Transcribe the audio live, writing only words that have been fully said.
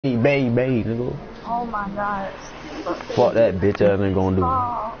Baby, nigga. Oh my god. Fuck that bitch ass nigga gonna do.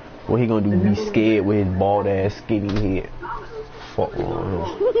 Oh. What he gonna do? Be scared with his bald ass skinny head. Fuck on him.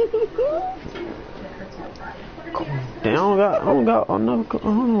 Damn, I don't got another clip.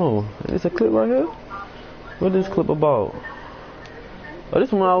 Oh, it's a clip right here. What is this clip about? Oh,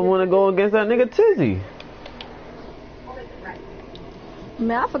 this one I wanna go against that nigga Tizzy.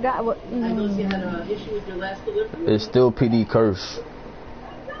 Man, I forgot what. It's still PD curse.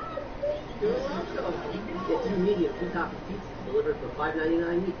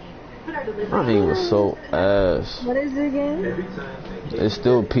 My name was so ass. What is it again? It's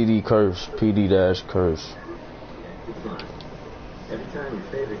still PD curse. PD dash curse.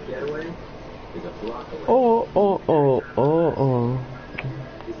 Oh, oh, oh, oh, oh.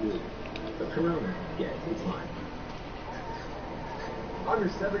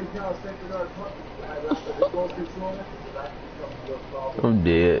 I'm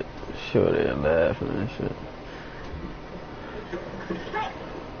dead. Sure they're laughing and shit.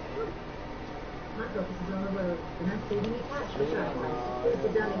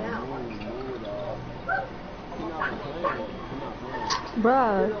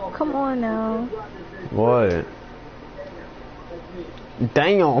 Bruh, come on now. What?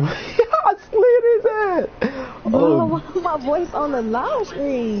 Damn. I slid his ass. Bro, why my voice on the loud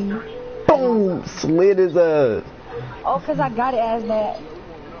screen? Boom. Slid his ass. Oh, because I got it as that.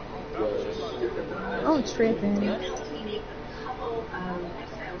 I'm tripping.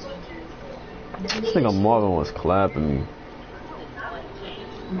 This nigga Marvin was clapping me.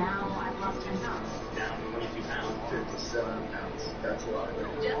 Now I've lost 10 pounds. Down 22 pounds. 57 pounds. That's a lot.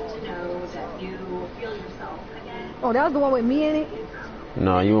 Just to know that you feel yourself again. Oh, that was the one with me in it?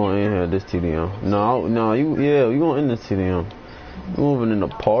 Nah, you won't in here this TDM. No, you won't in this TDM. You moving in the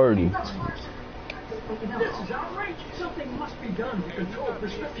party. This is outrage. Something must be done to control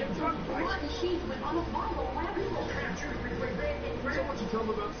prescription drug prices. So what you tell them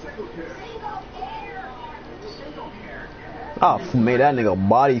about single care? Single care. I made that nigga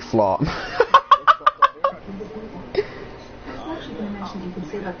body flop. It's actually been mentioned you can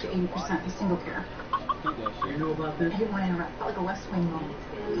save up to 80% with single care. You know about this? I didn't want to interrupt. Felt like a West Wing moment.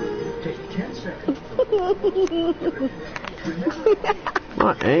 Take 10 seconds.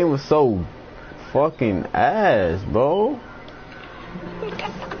 My aim was so fucking ass, bro.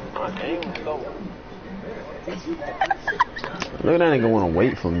 My aim was so. Look at that nigga wanna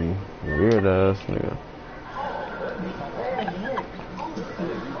wait for me. Weird ass nigga.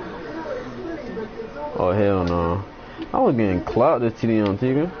 Oh hell no. I was getting clout this TD on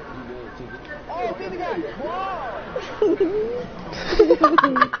Tigger.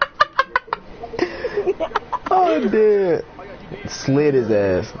 Oh dead. Slid his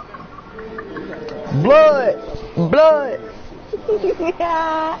ass. Blood!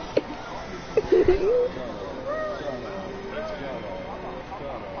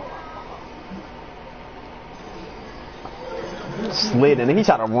 Slid and he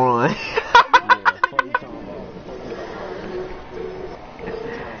tried to run.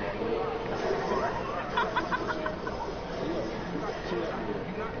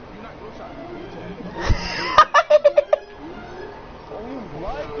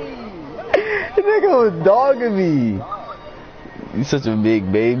 This nigga was dogging me. You such a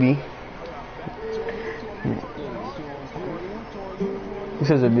big baby. You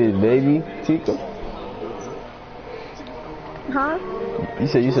such a big baby, Tika. Huh? You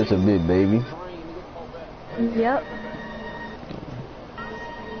said you such a big baby. Yep.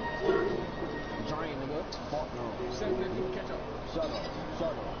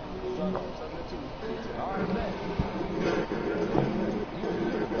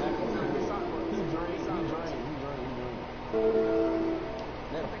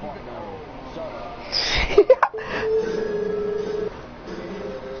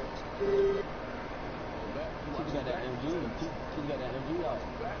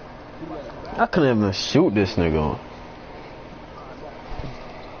 I couldn't even shoot this nigga.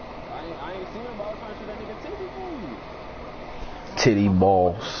 Titty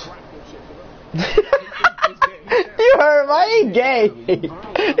balls. You heard him? I ain't gay. He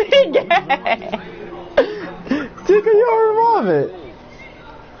gay. Tika, you heard him of it.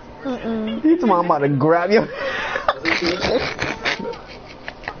 He's talking about I'm about to grab you.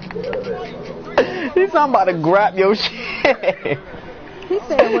 He's talking about to grab your shit. He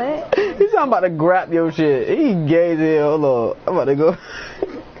said what? He's talking about to grab your shit. He gay as hell. Hold on. I'm about to go.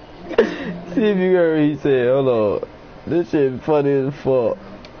 See if you heard what he said. Hold on. This shit funny as fuck.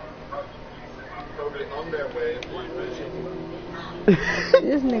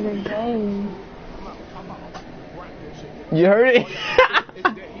 This nigga gay. You heard it?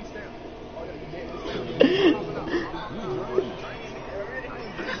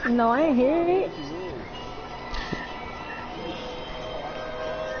 No, I ain't hear it.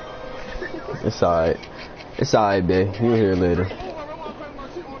 It's alright. It's alright, babe. You'll hear it later.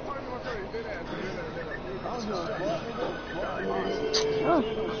 Oh,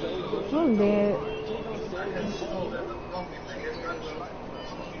 I'm dead.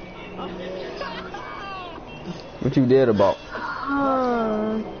 What you dead about?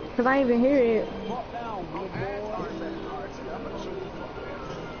 Cause I ain't even hear it.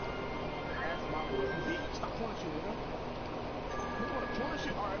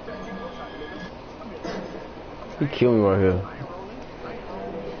 He killed me right here.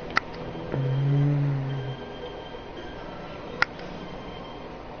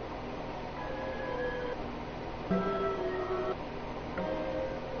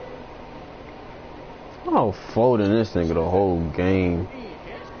 I'm folding this nigga the whole game.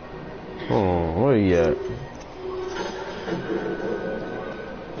 Oh, where he at?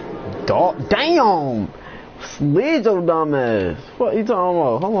 Dog, damn! Slid your dumb ass. What you talking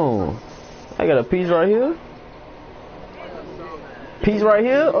about? Hold on. I got a piece right here. Piece right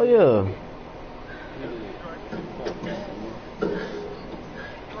here? Oh yeah.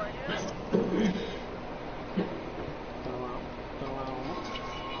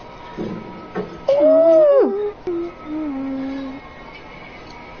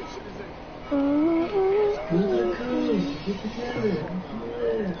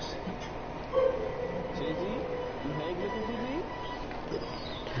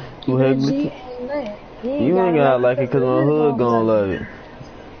 You ain't gotta like it cause my hood gon' love it.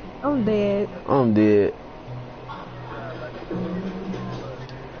 I'm dead. I'm dead.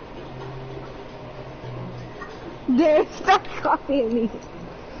 Dead, stop copying me.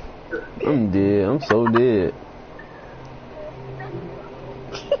 I'm dead. I'm so dead.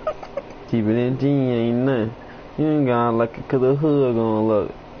 Keep it in G ain't nothing. You ain't gotta like it cause the hood gon' love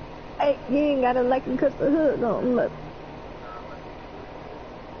it. Hey, you ain't gotta like it cause the hood gon' love it.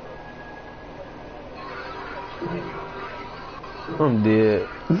 I'm dead.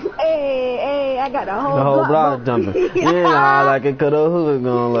 Hey, I got the whole block jumping. Yeah, I like it cause the hood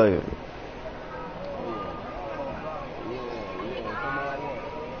gon' like it.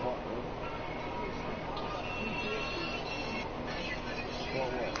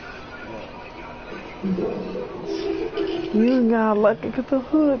 You ain't gotta like it cause the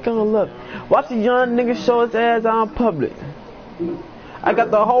hood gon' love it. Watch the young nigga show his ass out in public. I got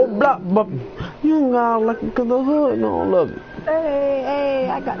the whole block bumping. You ain't gotta like it cause the hood gon' love it. Hey,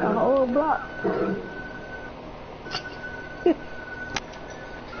 I got the whole block.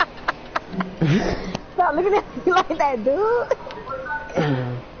 Stop looking at me like that, dude.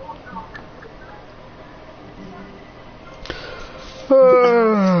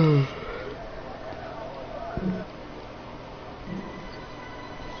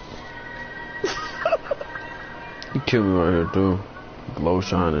 He killed me right here too. Glow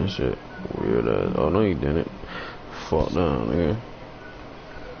shine and shit. Weird ass. Oh no, he didn't. Fuck down, nigga.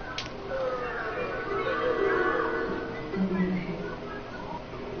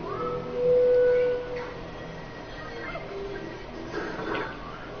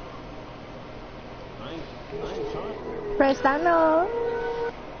 Press I know.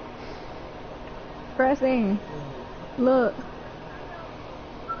 Press in. Look.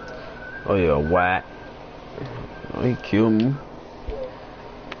 Oh yeah, whack. Oh, he killed me.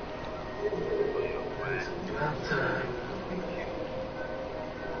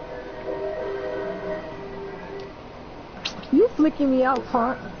 You flicking me out,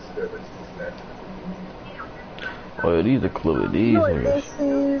 punk. Oh yeah, these are clue these You know what niggas. this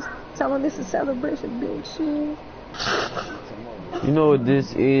is? Tell them this is celebration, big shit. You know what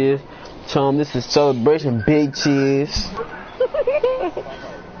this is? Tell them this is celebration, big cheers.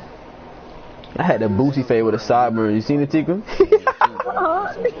 I had that boosie fade with a sideburn. You seen it, Tika?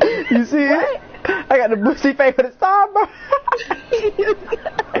 You see it? I got the boosie fade with a sideburn.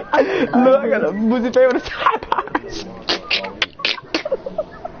 Look, I got the boosie fade with a sideburn.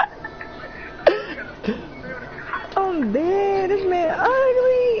 I'm dead. This man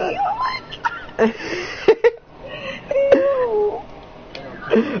ugly. Oh my God.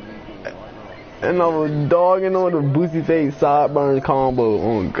 And I was dogging on the boosie fade sideburn combo.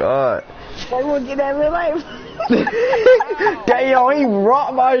 Oh God. They won't get that real life. Damn, he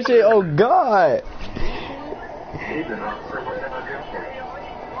rocked my shit. Oh God.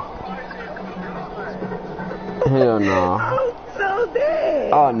 Hell no. I'm so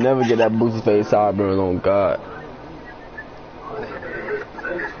dead. I'll never get that boosie fade sideburn. On God.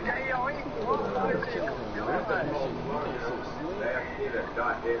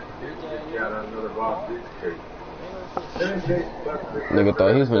 Nigga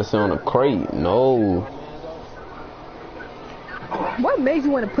thought he was gonna sit on a crate. No. What made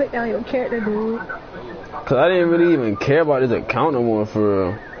you want to put down your character, dude? Cause I didn't really even care about this account no more for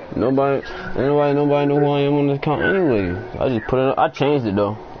real. Nobody know who I am on this account anyway. I just put it. I changed it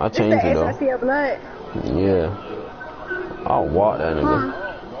though. I changed it though. I see a blood. Yeah. I'll walk that nigga.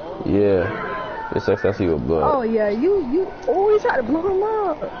 Yeah. It's XSC with blood. Oh yeah, you always try to blow him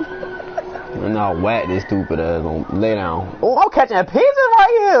up. And I'll whack this stupid ass on. Lay down. Oh, I'm catching pizzas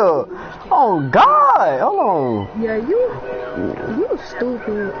right here. Oh God. Hold on. Yeah, you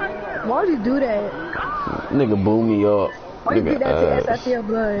stupid. Why'd you do that? Nigga blew me up. Why you did that to SIC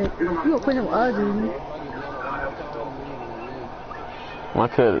blood? You gonna put him ugly. My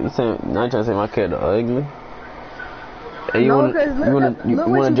character, now you trying to say my character ugly? Hey, No, you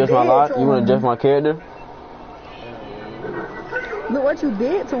wanna adjust my lot? You wanna adjust my character? Look what you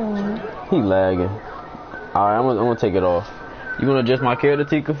did to him. He lagging. Alright, I'm gonna take it off. You wanna adjust my character,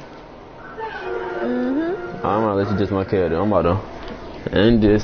 Tika? Mhm. I'm gonna let you adjust my character. I'm about to end this.